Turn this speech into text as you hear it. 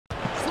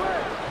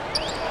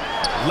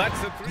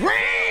Lets it Green!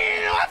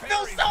 I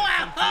feel so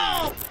at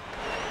home!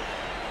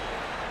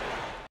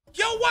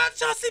 Yo, why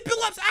Chauncey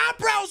Billups'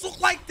 eyebrows look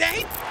like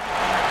that?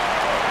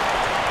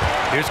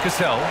 Here's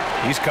Cassell.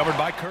 He's covered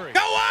by Curry. Go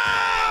on!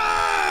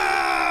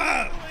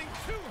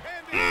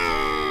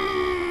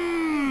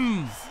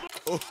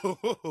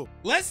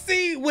 Let's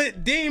see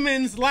what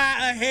demons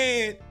lie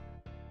ahead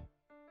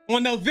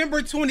on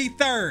November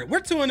 23rd.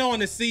 We're 2-0 in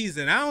the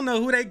season. I don't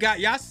know who they got.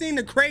 Y'all seen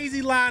the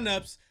crazy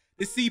lineups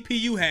the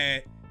CPU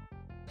had.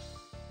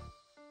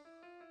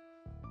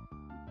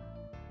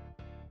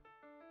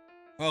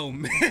 Oh,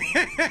 man.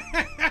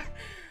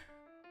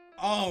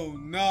 Oh,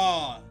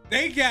 no.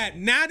 They got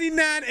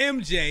 99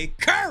 MJ,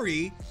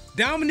 Curry,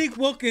 Dominique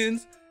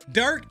Wilkins,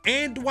 Dirk,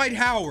 and Dwight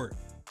Howard.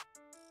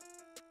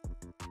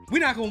 We're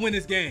not going to win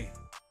this game.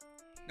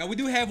 Now, we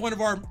do have one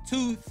of our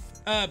two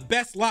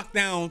best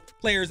lockdown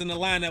players in the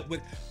lineup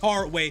with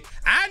Hardway.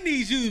 I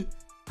need you.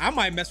 I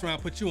might mess around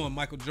and put you on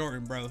Michael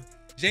Jordan, bro.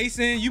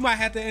 Jason, you might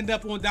have to end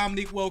up on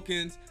Dominique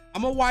Wilkins.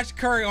 I'm going to watch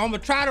Curry. I'm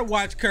going to try to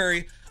watch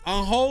Curry.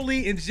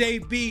 Unholy and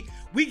JB.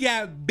 We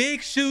got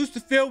big shoes to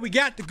fill. We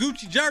got the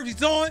Gucci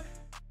jerseys on.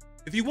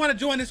 If you want to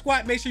join the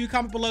squad, make sure you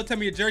comment below. Tell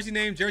me your jersey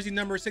name, jersey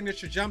number,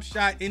 signature jump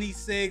shot, any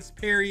SIGs,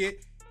 period,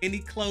 any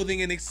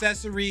clothing and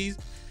accessories.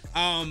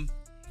 If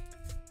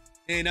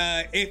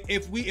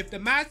the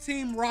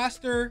MyTEAM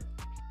roster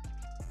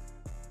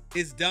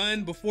is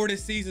done before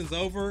this season's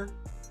over,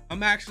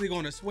 I'm actually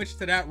going to switch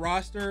to that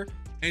roster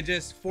and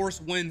just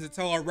force wins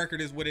until our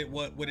record is what it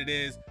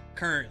is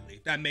currently,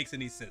 if that makes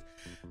any sense.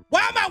 Why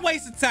am I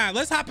wasting time?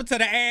 Let's hop into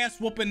the ass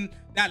whooping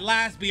that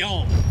lies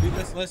beyond. Dude,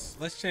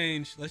 let's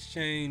change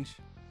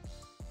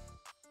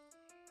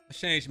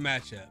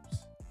matchups.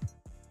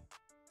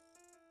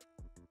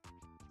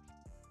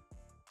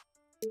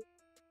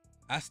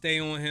 I stay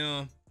on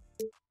him.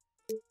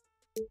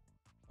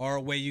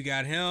 Hardway, you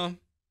got him.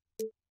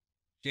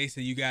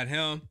 Jason, you got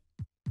him.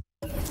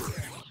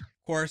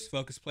 Of course,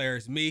 focus player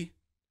is me.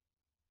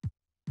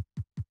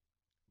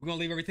 We're going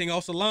to leave everything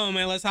else alone,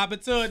 man. Let's hop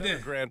into it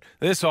then. Grant,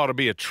 this ought to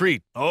be a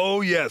treat.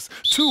 Oh, yes.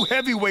 Two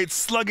heavyweights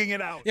slugging it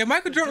out. Yeah,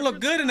 Michael Jordan looked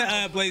good in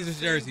the Blazers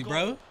jersey,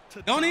 bro.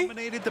 Don't he?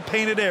 Dominated the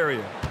painted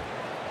area.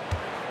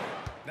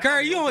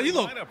 Curry, you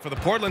look for the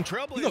Portland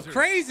Trailblazers. You look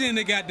crazy in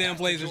the goddamn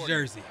Blazers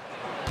jersey.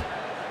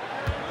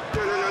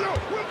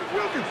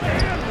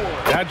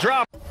 That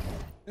drop.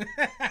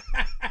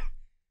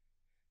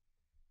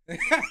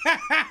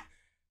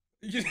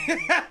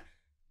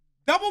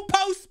 Double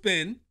post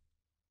spin.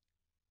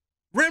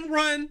 Rim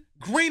run,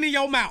 green in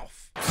your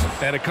mouth.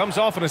 And it comes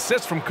off an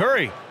assist from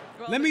Curry.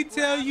 Let me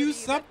tell you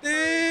something.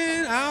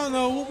 I don't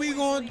know what we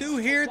gonna do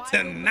here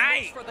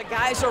tonight. For the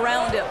guys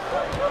around him.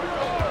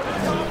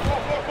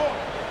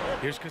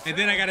 And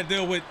then I gotta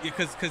deal with,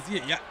 because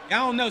y'all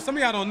don't know, some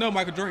of y'all don't know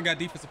Michael Jordan got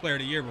Defensive Player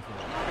of the Year before.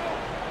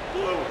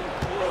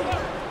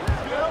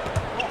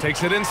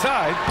 Takes it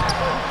inside.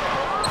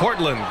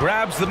 Portland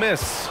grabs the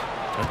miss.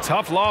 A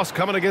tough loss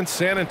coming against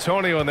San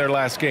Antonio in their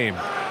last game.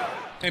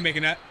 Ain't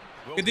making that.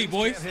 Good deep,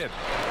 boys.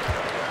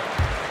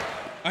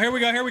 Oh, here we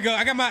go. Here we go.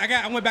 I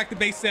went back to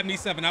base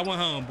 77. I went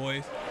home,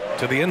 boys.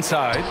 To the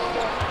inside.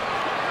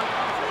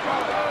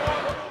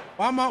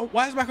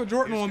 Why is Michael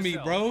Jordan on me,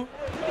 bro?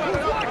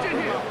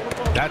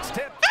 That's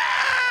tip.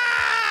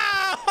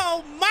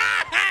 Oh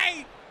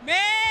my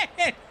man!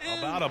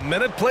 About a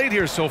minute played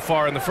here so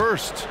far in the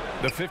first.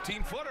 The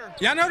 15-footer.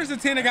 Y'all notice the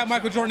 10 that got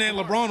Michael Jordan and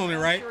LeBron on it,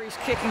 right? He's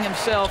kicking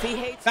himself. He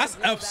hates. That's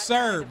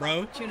absurd,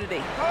 bro.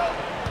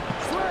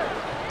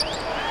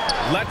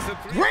 Lets it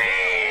Green!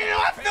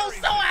 I feel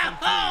so at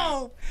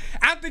home.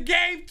 After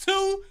game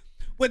 2,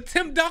 with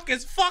Tim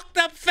Duncan's fucked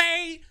up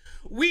fade,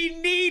 we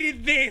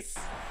needed this.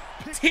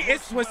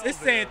 It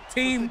said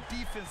team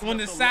on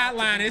the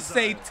sideline. It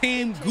say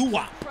Team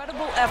Guwap.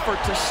 Incredible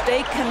effort to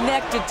stay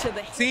connected to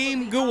the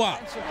Team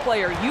Guwap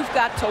player. You've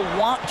got to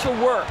want to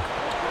work.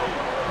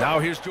 Now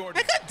here's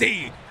Jordan. Good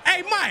D.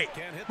 Hey, Mike,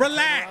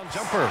 relax.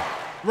 Jumper.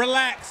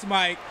 Relax,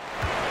 Mike.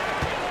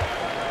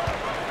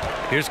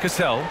 Here's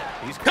Cassell.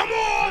 Come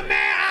on,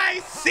 man. I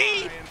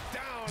see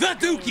the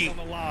Dookie.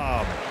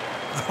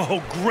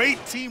 Oh,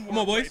 great teamwork. Come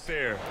on, boys. Right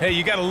there. Hey,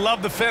 you got to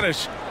love the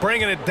finish.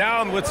 Bringing it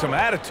down with some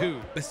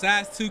attitude.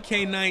 Besides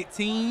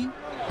 2K19,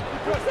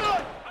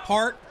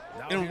 Park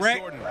and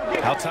Rec,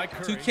 outside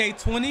Curry.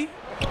 2K20.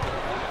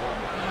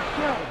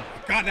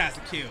 God, that's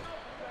a kill.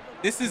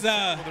 This is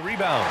the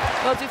rebound.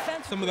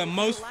 Some of the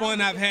most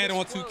fun I've had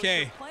on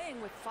 2K.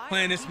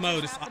 Playing this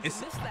mode.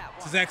 This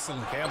is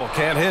excellent. Campbell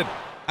can't hit.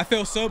 I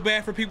feel so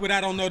bad for people that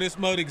don't know this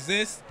mode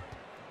exists,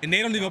 and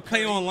they don't even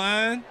play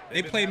online.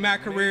 They play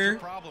MyCAREER,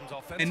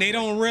 and they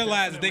don't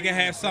realize that they can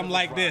have something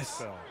like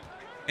this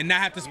and not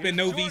have to spend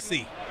no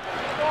VC.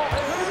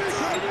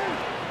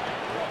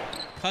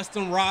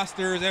 Custom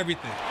rosters,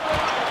 everything.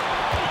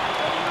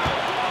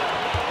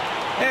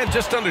 And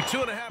just under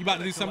 2.5. You about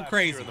to do something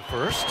crazy. The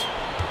first.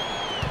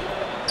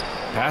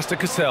 Pass to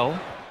Cassell. All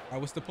right,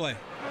 what's the play?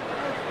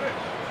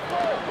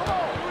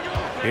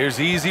 Here's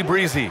Easy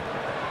Breezy.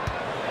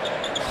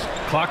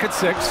 Clock at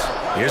 6.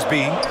 Here's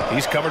B.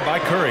 He's covered by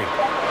Curry.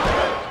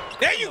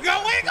 There you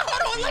go. Wait,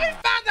 hold on. Let me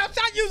find out.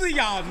 Y'all using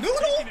y'all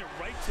noodle?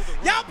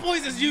 Y'all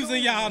boys is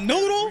using y'all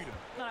noodle?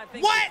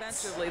 What?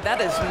 Defensively,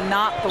 that is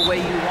not the way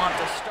you want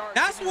to start.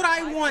 That's what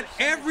I want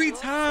every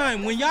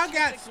time. When y'all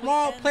got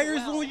small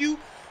players on you,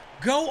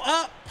 go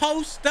up,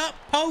 post,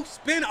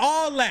 spin,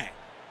 all that.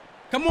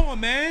 Come on,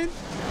 man.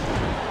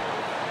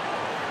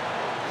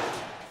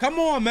 Come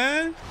on,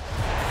 man.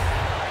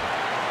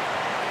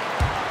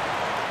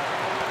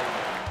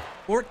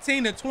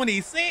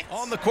 14-26.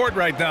 On the court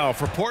right now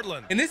for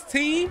Portland. And this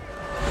team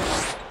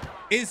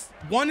is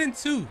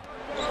 1-2.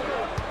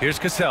 Here's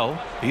Cassell.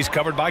 He's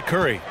covered by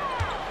Curry.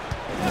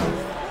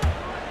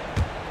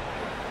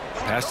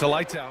 Pass to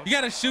lights out. You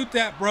got to shoot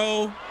that,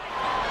 bro.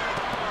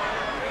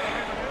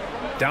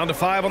 Down to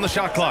 5 on the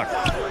shot clock.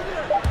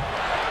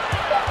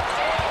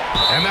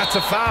 And that's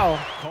a foul.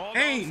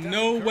 Ain't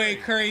no way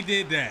Curry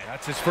did that.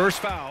 That's his first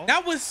foul.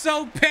 That was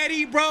so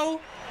petty, bro.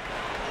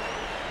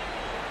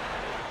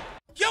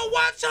 Yo,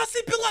 why Chauncey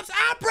Billups'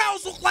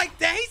 eyebrows look like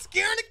that? He's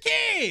scaring the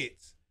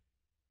kids.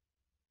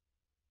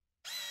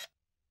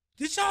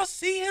 Did y'all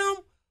see him?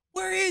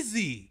 Where is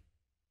he?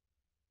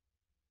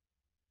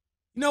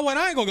 You know what?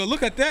 I ain't gonna go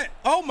look at that.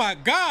 Oh my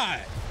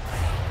God.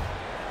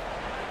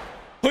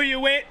 Who you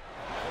with?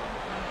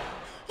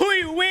 Who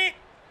you with?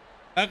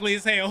 Ugly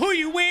as hell. Who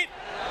you with?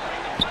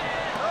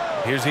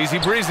 Here's Easy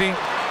Breezy.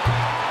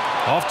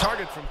 Off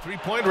target from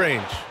 3-point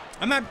range.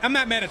 I'm not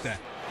mad at that.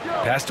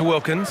 Pass to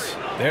Wilkins.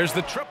 There's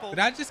the triple. Did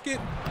I just get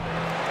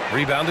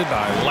rebounded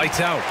by Lights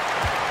Out?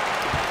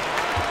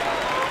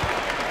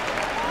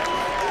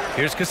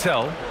 Here's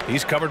Cassell.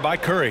 He's covered by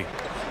Curry.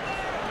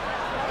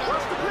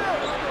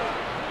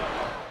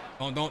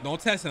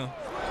 Don't test him.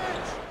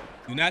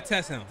 Do not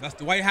test him. That's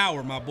Dwight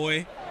Howard, my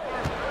boy.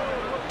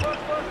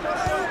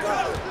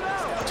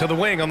 To the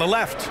wing on the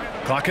left.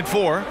 Clock at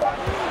 4.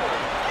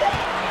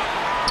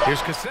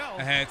 Here's Cassell.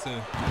 I had to.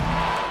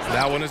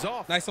 That one is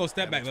off. Nice little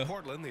step back, though.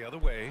 Portland the other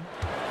way.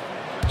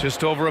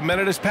 Just over a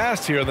minute has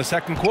passed here in the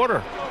second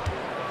quarter.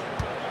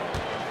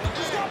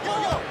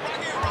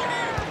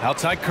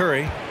 Outside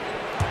Curry.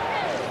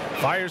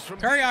 Fires from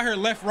Curry out here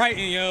left, right,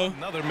 and yo.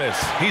 Another miss.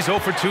 He's 0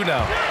 for 2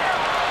 now.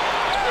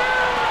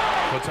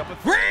 Puts up a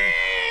 3.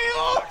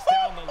 Knocks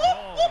down the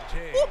long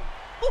J.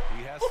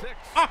 He has 6.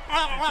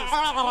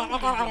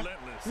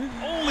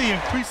 Only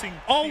increasing.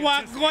 Oh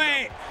my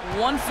God.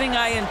 One thing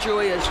I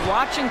enjoy is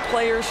watching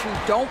players who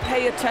don't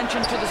pay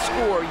attention to the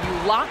score.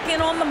 You lock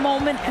in on the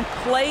moment and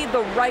play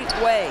the right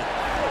way.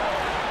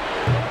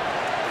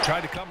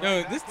 Tried to come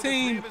Yo, this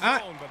team,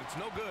 I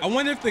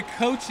wonder if the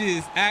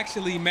coaches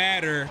actually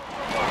matter.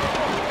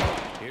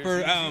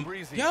 For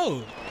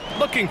yo,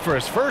 looking for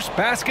his first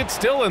basket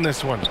still in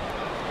this one.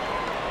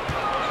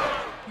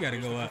 You gotta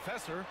go up.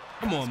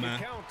 Come on,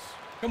 man.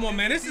 Come on,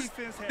 man. This is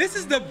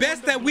the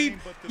best that we.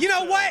 You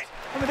know what?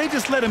 I mean, they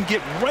just let him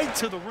get right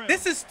to the rim.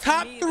 This is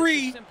top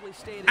 3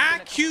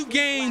 IQ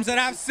games that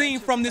I've seen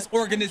from this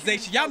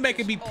organization. Y'all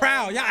making me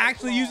proud. Y'all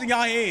actually using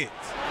y'all heads.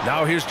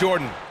 Now here's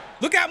Jordan.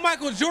 Look at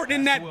Michael Jordan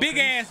in that big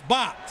ass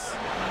box.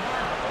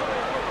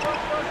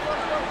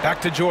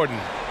 Back to Jordan.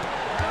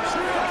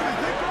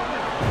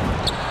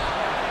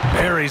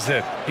 Buries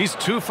it. He's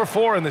 2 for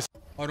 4 in this.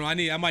 Hold on,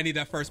 I might need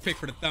that first pick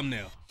for the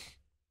thumbnail.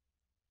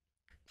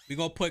 We're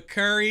gonna put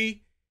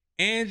Curry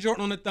and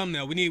Jordan on the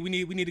thumbnail. We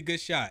need a good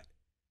shot.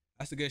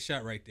 That's a good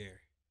shot right there.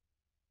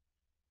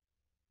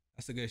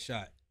 That's a good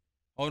shot.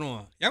 Hold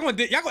on. Y'all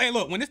gonna hey,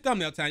 look, when it's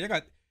thumbnail time, y'all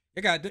got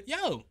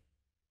yo.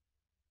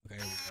 Okay, here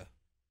we go.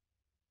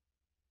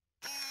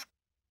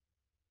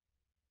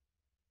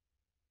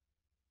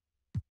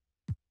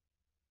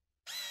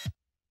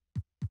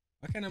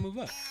 Why can't I move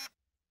up?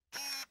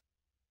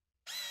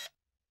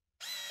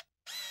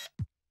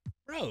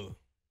 Bro.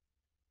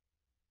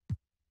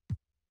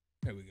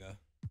 There we go.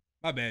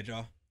 My bad,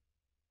 y'all.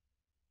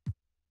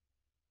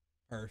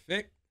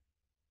 Perfect.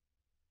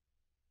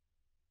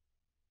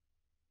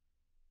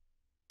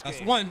 That's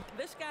one.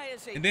 This guy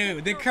is and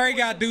then Curry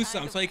got to do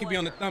something so he can be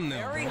on the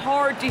thumbnail. Very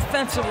hard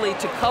defensively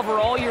to cover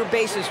all your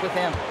bases with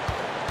him.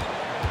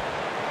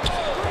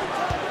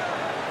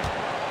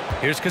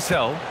 Here's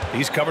Cassell.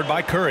 He's covered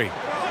by Curry.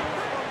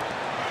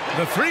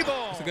 The 3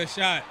 ball. That's a good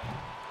shot.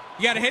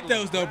 You got to hit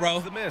those, though, bro.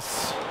 The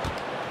miss.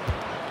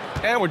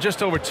 And we're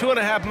just over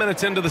 2.5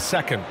 minutes into the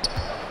second.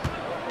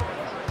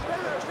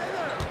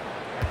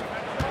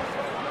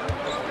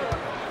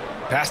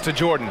 Pass to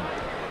Jordan.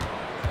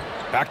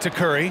 Back to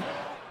Curry.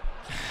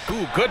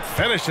 Ooh, good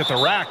finish at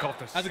the rack off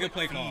the. That's a good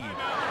play call.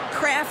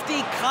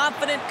 Crafty,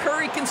 confident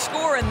Curry can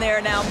score in there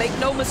now. Make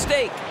no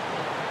mistake.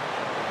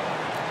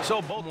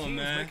 So both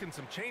teams making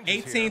some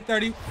changes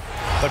 18-30.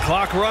 The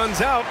clock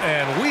runs out,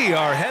 and we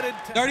are headed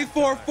to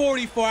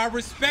 34-44. I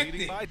respect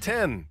it. By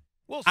 10.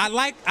 We'll I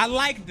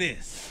like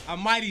this. I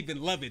might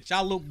even love it.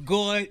 Y'all look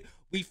good.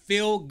 We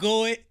feel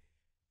good.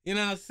 You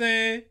know what I'm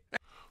saying?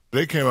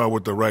 They came out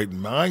with the right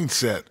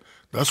mindset.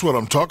 That's what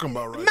I'm talking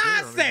about right there.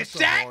 Mindset,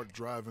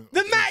 Shaq.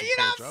 The man, you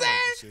know what I'm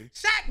saying?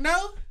 Shaq,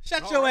 no.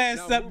 Shut your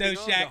ass up, though,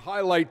 Shaq.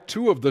 Highlight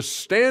 2 of the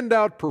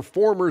standout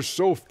performers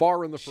so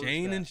far in the first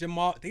Shane half. and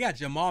Jamal. They got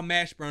Jamal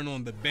Mashburn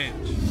on the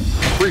bench.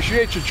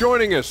 Appreciate you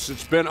joining us.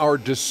 It's been our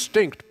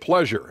distinct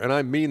pleasure, and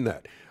I mean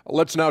that.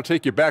 Let's now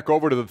take you back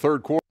over to the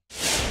third quarter.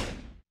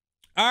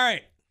 All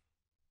right.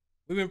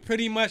 We've been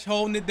pretty much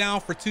holding it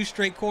down for 2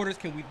 straight quarters.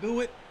 Can we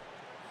do it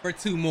for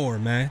 2 more,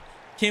 man?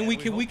 Can we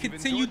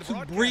continue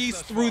to breeze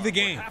through the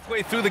game? We're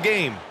halfway through the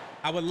game.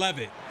 I would love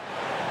it.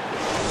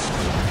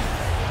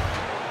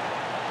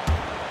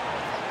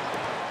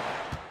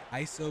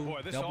 ISO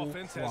Boy, this double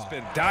offense quad. has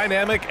been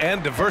dynamic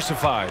and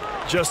diversified.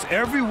 Just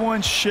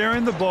everyone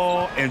sharing the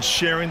ball and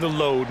sharing the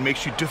load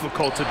makes you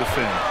difficult to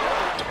defend.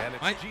 And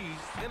it's G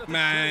in a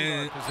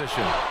Man.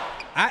 position.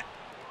 I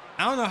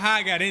don't know how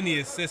I got any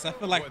assists. I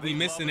feel like we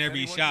missing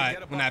every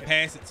shot when I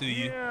pass it to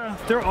you. Yeah,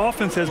 their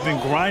offense has been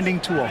grinding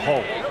to a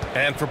halt.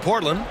 And for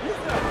Portland,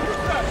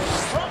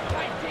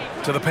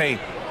 to the paint.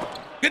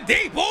 Good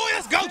D, boy.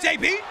 Let's go,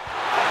 JP.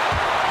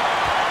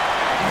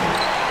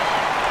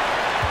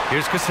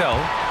 Here's Cassell.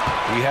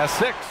 He has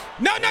 6.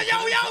 No, yo.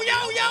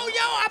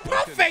 I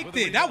pro-faked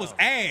it. That was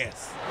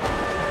ass.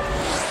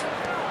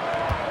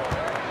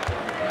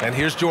 And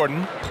here's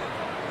Jordan.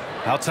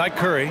 Outside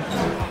Curry.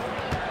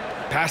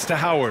 Pass to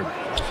Howard.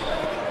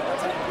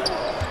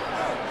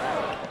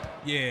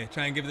 Yeah,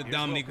 try and give it to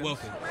Dominique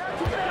Wilkins.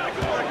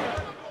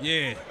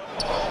 Yeah.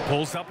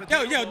 Pulls up.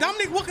 Yo,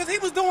 Dominique Wilkins, he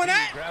was doing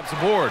that. Grabs the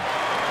board.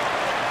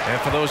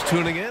 And for those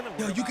tuning in,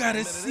 Yo, you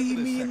gotta see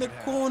me in the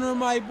corner,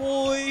 my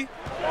boy.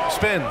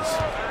 spins.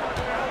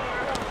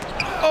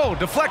 Oh,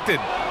 deflected.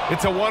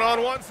 It's a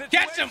one-on-one situation.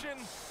 Catch him.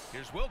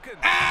 Here's Wilkins.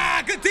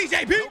 Ah, good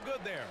DJP. No good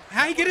there.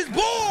 How he get his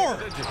board?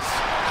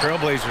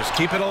 Trailblazers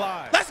keep it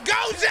alive. Let's go,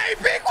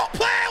 JP. Go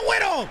playing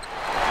with him.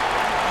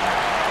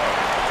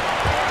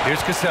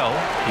 Here's Cassell.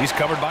 He's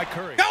covered by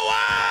Curry. Go on.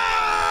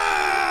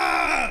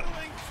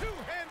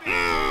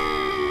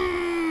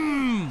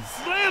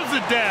 Slams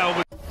it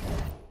down.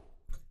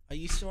 Are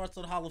you sure it's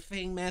the Hall of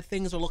Fame, man?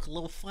 Things will look a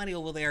little funny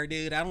over there,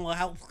 dude. I don't know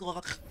how.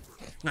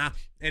 Nah,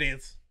 it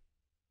is.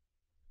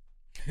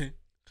 2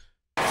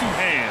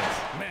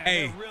 hands. Man,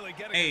 Hey, they're really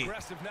getting hey,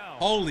 aggressive now.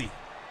 holy.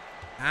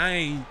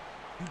 You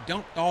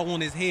dunked all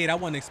on his head. I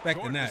wasn't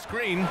expecting Jordan that.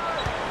 screen.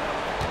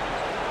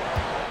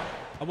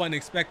 I wasn't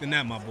expecting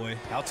that, my boy.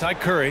 Outside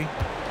Curry.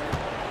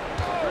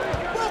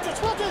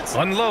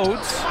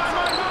 Unloads.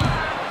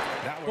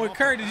 Boy,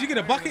 Curry, did you get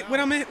a bucket when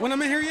I'm in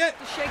here yet?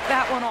 Shake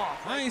that one off.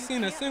 I ain't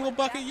seen a single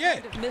bucket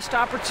yet. Missed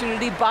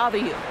opportunity bother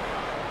you.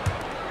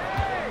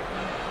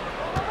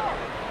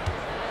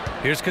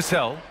 Here's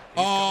Cassell.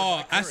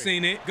 Oh, I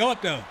seen it. Go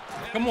up, though.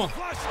 Come on.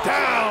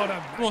 Down.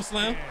 Come on,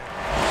 Slam.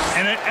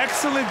 And an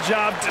excellent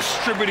job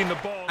distributing the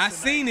ball. I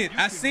seen it.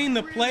 I seen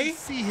the play,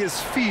 See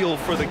his feel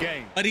for the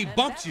game. but he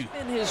bumped you.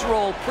 In his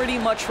role pretty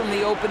much from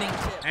the opening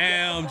tip.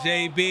 Damn,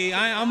 JB.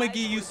 I'm going to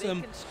give you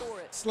some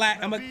slack.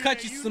 I'm going to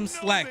cut you some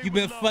slack. You've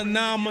been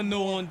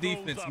phenomenal on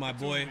defense, my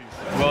boy.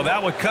 Well,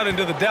 that would cut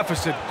into the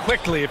deficit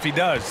quickly if he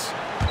does.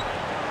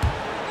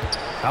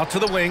 Out to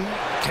the wing.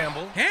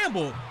 Campbell.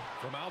 Campbell,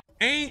 From out.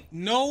 ain't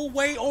no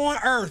way on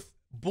earth.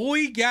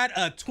 Boy got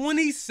a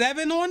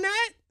 27 on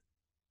that?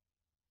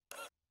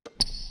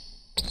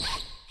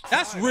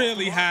 That's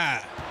really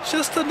high.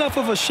 Just enough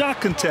of a shot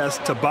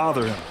contest to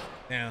bother him.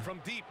 Damn. From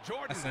deep,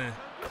 Jordan. That's it.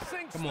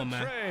 Sinks Come on, the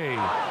man.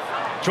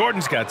 tray.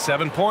 Jordan's got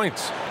 7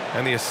 points.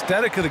 And the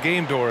aesthetic of the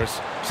game, Doris,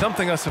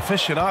 something us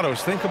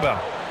aficionados think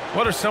about.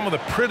 What are some of the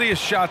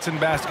prettiest shots in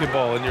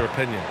basketball, in your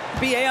opinion?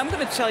 BA, I'm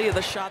going to tell you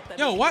the shot that.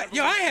 Yo, what?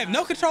 Yo, I have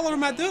no control over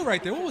my dude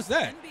right there. What was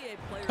that?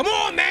 Come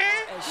on, man.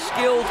 As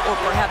skilled or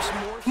perhaps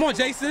more. Come on,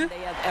 Jason. They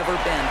have ever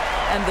been.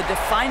 And the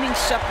defining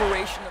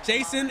separation of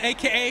Jason,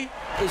 a.k.a.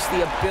 is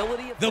the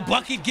ability of the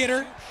bucket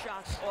getter.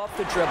 shots off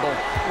the dribble,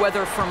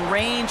 whether from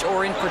range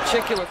or in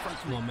particular from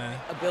Come on, man.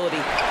 ability.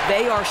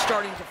 They are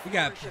starting to. We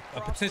got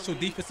a potential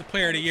defensive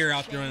player of the year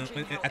out there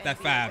at that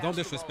 5. Don't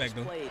disrespect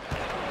them.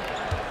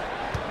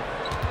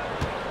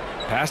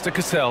 Pass to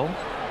Cassell.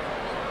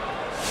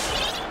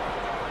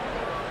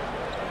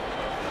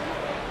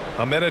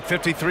 A minute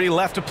 53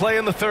 left to play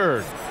in the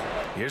third.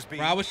 Here's B.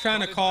 Bro, I was trying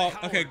to call.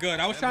 Okay, good.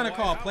 I was trying to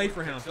call a play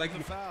for him. So like,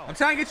 I'm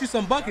trying to get you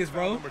some buckets,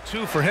 bro. Number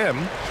 2 for him.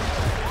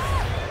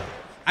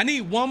 I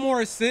need one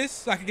more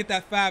assist so I can get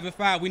that 5 and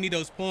 5. We need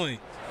those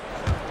points.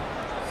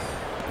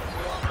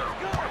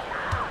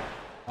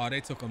 Oh, they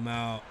took him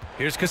out.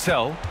 Here's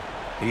Cassell.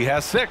 He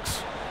has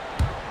 6.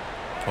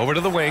 Over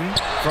to the wing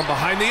from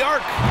behind the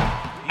arc.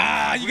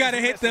 Ah, you got to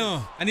hit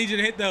them. I need you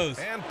to hit those.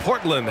 And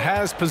Portland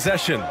has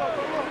possession.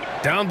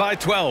 Down by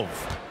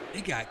 12.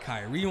 They got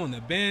Kyrie on the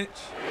bench.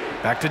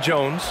 Back to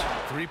Jones.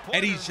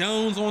 Eddie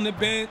Jones on the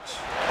bench.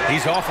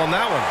 He's off on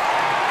that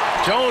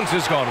one. Jones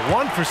has gone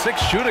 1 for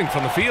 6 shooting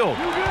from the field.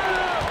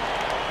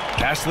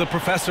 Pass to the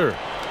professor.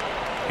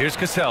 Here's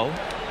Cassell.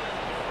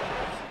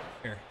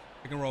 Here,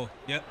 pick and roll.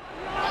 Yep.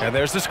 And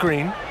there's the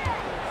screen.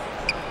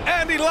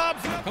 And he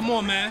lobs it. Come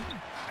on, man.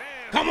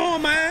 Come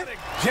on, man.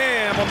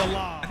 Jam on the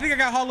lob. I think I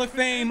got Hall of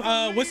Fame,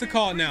 what's it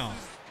called now?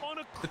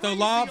 To throw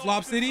lobs,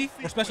 Lob City,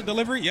 or special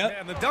delivery, yep.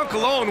 And the dunk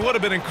alone would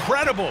have been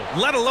incredible,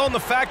 let alone the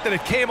fact that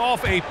it came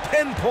off a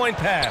pinpoint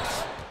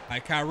pass. All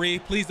right, Kyrie,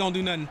 please don't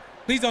do nothing.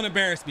 Please don't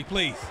embarrass me,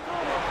 please.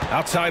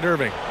 Outside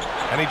Irving.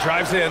 And he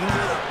drives in.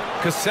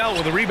 Cassell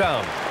with a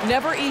rebound.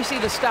 Never easy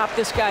to stop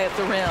this guy at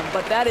the rim,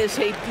 but that is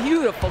a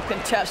beautiful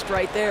contest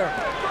right there.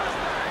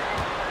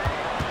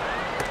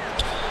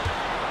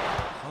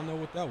 I don't know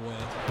what that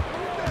was.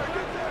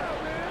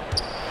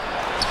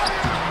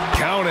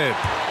 Count it.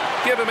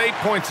 Give him 8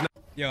 points now.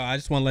 Yo, I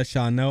just want to let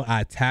y'all know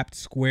I tapped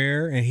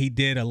square and he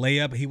did a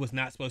layup. He was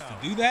not supposed to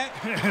do that.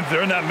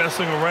 They're not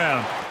messing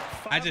around.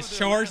 I just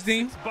charged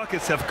him.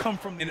 Buckets have come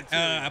from the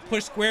I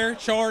pushed square,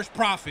 charge,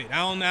 profit. I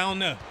don't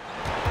know.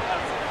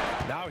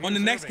 On the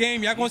next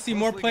game, y'all gonna see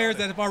more players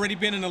that have already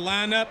been in the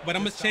lineup, but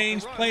I'm gonna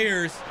change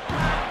players.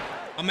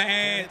 I'm gonna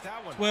add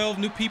 12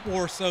 new people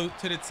or so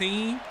to the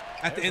team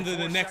at the end of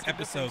the next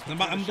episode.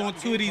 I'm doing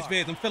 2 of these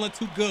vids. I'm feeling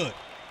too good.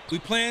 We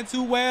playing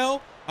too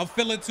well. I'm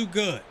feeling too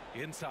good.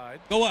 Inside.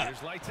 Go up.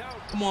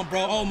 Come on,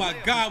 bro. Oh my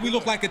God, we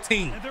look like a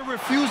team. They're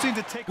refusing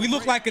to take. We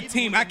look like a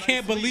team. I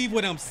can't believe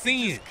what I'm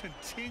seeing.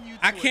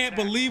 I can't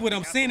believe what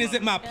I'm seeing. Is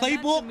it my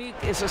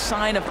playbook? Is a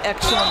sign of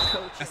excellent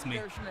coaching. That's me.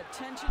 There's an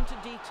attention to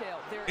detail.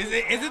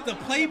 Is it the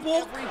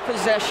playbook? Every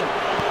possession.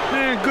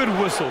 Man, good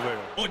whistle there.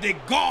 Or did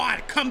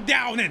God come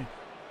down and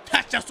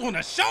touch us on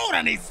the shoulder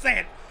and he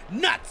said,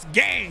 "Nuts,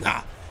 gang,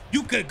 huh?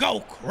 You could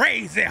go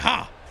crazy,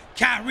 huh?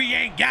 Kyrie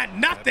ain't got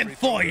nothing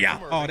for ya."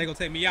 Oh, they gonna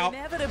take me out.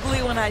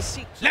 Inevitably, when I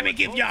see, Let me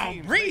give y'all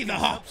a breather,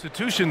 huh?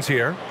 Substitutions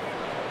here.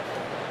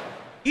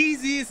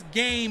 Easiest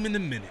game in the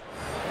minute.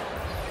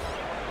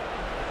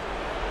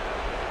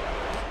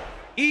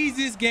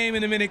 Easiest game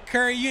in a minute.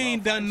 Curry, you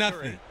ain't done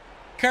nothing.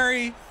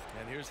 Curry,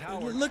 And here's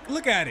Howard.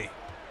 look at it.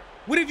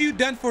 What have you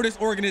done for this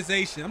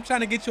organization? I'm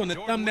trying to get you on the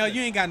thumbnail.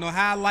 You ain't got no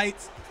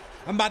highlights.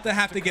 I'm about to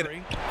have to get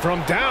it.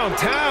 From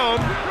downtown.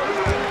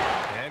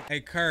 Hey,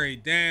 Curry,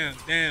 damn,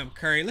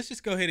 Curry. Let's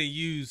just go ahead and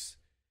use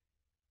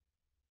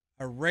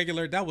a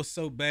regular. That was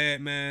so bad,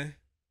 man.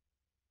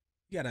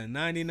 You got a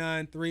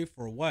 99-3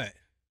 for what?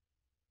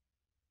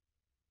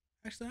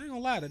 Actually, I ain't gonna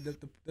lie.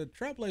 The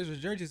Trailblazers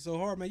jersey is so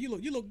hard, man. You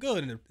look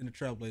good in the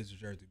Trailblazers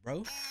jersey,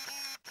 bro.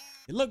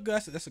 You look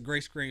good. That's a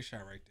great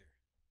screenshot right there.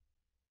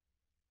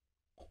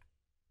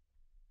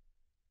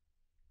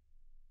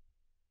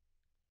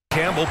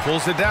 Campbell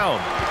pulls it down.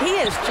 he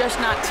is just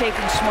not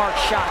taking smart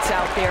shots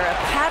out there. A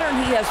pattern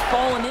he has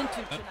fallen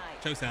into tonight.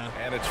 Showtime.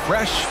 And it's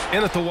fresh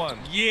in at the one.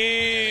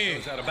 Yeah.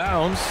 Goes out of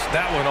bounds.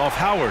 That one off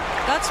Howard.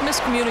 That's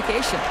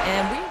miscommunication,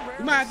 and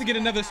We might have to get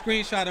another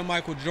screenshot of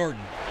Michael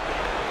Jordan.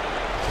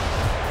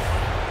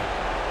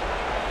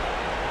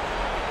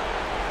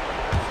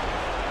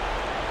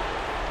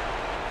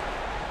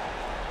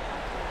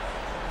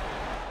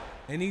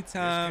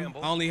 Anytime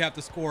I only have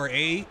to score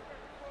 8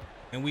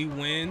 and we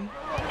win.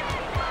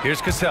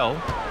 Here's Cassell.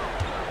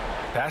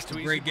 Pass to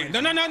Great easy game.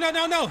 breeze.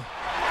 No.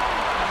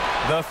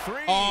 The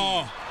three.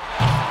 Oh.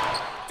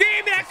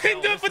 Damn it, I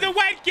couldn't do it for the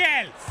white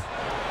girls.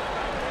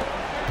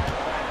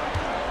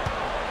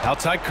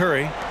 Outside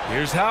Curry.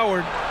 Here's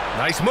Howard.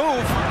 Nice move.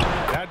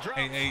 That drop.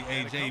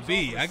 Hey,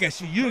 JB, I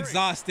guess you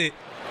exhausted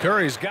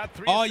Curry's got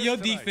 3 all assists your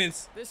tonight.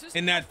 defense This is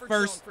in the that comfort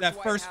first, zone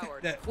for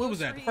Dwight Howard. what was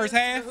that, the Closer first he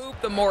is half? to the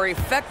hoop, the more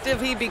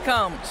effective he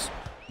becomes.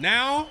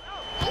 Now,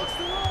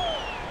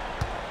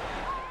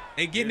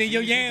 they getting in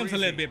your yams a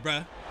little bit,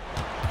 bruh.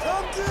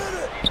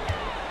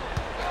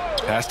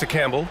 Pass to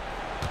Campbell.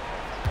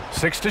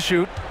 6 to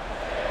shoot.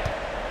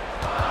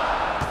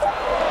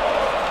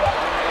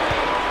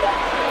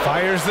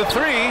 Fires the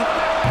 3.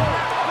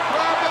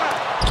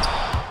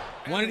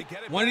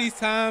 One of these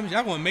times,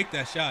 y'all gonna make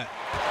that shot.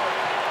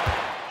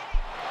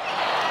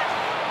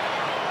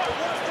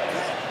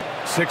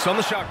 6 on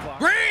the shot clock.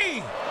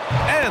 Green!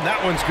 And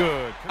that one's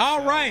good.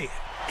 All right.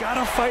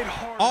 Gotta fight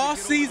hard. All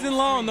season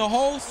long, the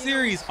whole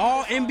series,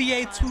 all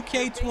NBA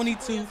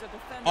 2K22,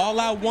 all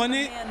I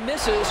wanted And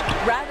misses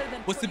rather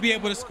than was to be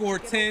able to score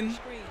 10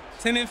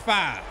 and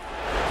 5.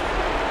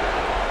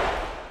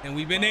 And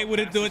we've been able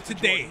to do it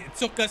today. It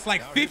took us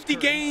like 50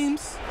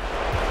 games.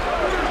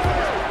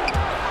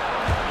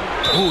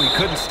 Ooh, he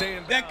couldn't stay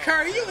in. That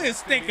Curry, you is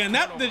stinking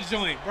up the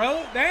joint,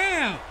 bro.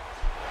 Damn.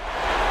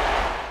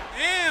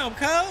 Damn,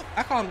 Cub.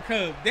 I call him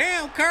Cub.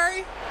 Damn,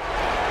 Curry.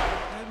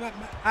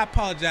 I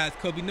apologize,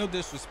 Kobe. No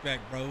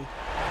disrespect, bro.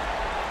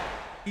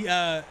 He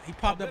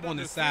popped up on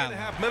the sideline.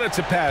 3.5 minutes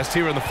have passed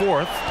here in the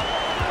 4th.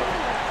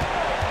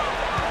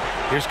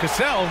 Here's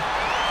Cassell.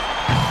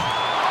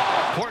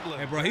 Portland.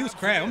 Hey, bro, he was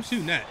crap. I'm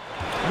shooting that.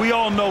 We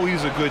all know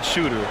he's a good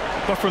shooter,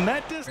 but from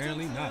that distance,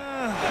 Apparently not.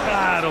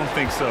 I don't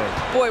think so.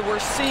 Boy, we're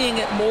seeing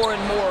it more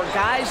and more.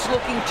 Guys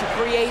looking to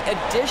create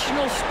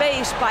additional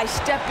space by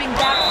stepping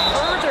back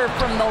further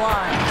from the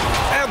line.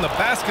 And the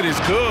basket is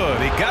good.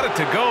 He got it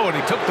to go, and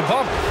he took the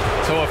bump.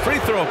 So a free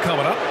throw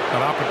coming up.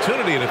 An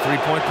opportunity at a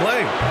three-point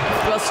play.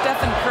 Well,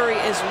 Stephen Curry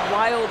is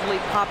wildly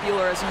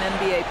popular as an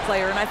NBA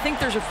player, and I think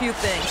there's a few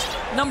things.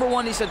 Number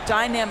one, he's a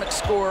dynamic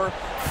scorer,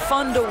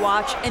 fun to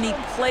watch, and he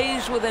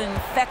plays with an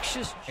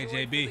infectious joy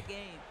Hey, JB. for the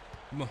game.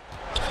 Come on.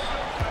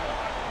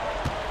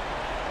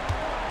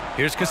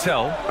 Here's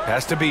Cassell.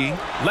 Has to be.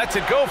 Lets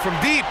it go from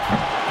deep.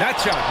 That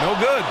shot, no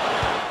good.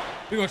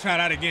 We're going to try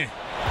that again.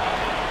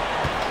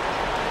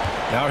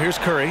 Now here's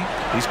Curry.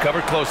 He's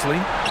covered closely.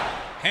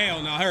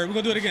 Hell no, hurry. We're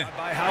going to do it again.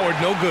 By Howard,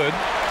 no good.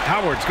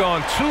 Howard's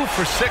gone 2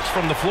 for 6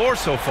 from the floor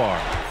so far.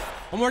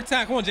 One more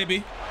time. Come on,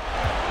 JB.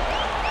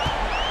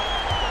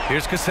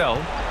 Here's Cassell.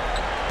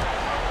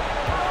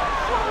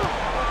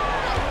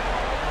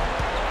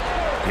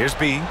 Here's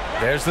B.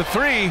 There's the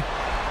 3.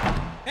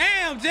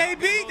 Damn,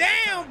 JB.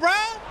 Damn, bro.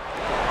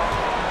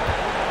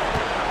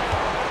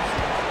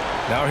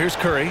 Now here's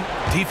Curry.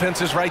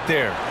 Defense is right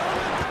there.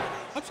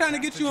 I'm trying to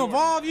get you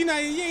involved. You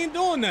ain't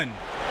doing nothing.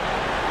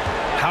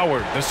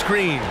 Howard, the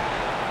screen.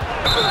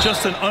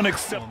 Just an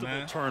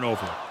unacceptable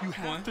turnover. You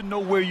have to know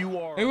where you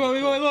are. Hey,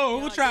 wait.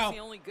 We'll try.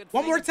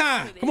 One more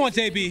time. Come on,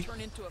 JB.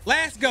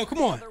 Let's go. Come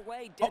on.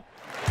 Oh.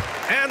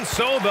 And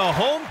so the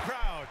home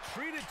crowd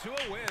treated to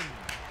a win.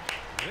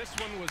 This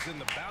one was in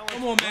the balance.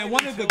 Come on, man.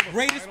 One of the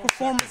greatest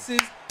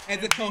performances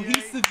as a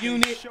cohesive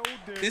unit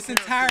this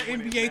entire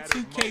NBA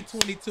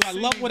 2K22. I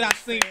love what I've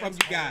seen from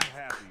you guys.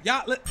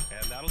 Y'all, and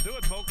that'll do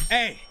it, folks.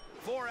 Hey.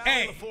 4 out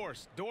of the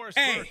force. Doris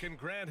Burke and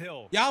Grant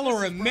Hill. Y'all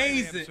are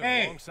amazing.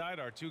 Hey,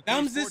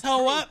 thumbs this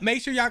hoe up.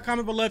 Make sure y'all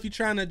comment below if you're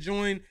trying to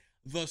join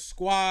the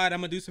squad.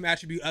 I'm going to do some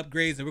attribute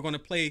upgrades, and we're going to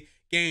play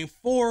game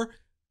 4.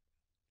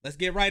 Let's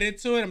get right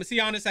into it. I'm going to see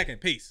y'all in a second.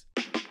 Peace.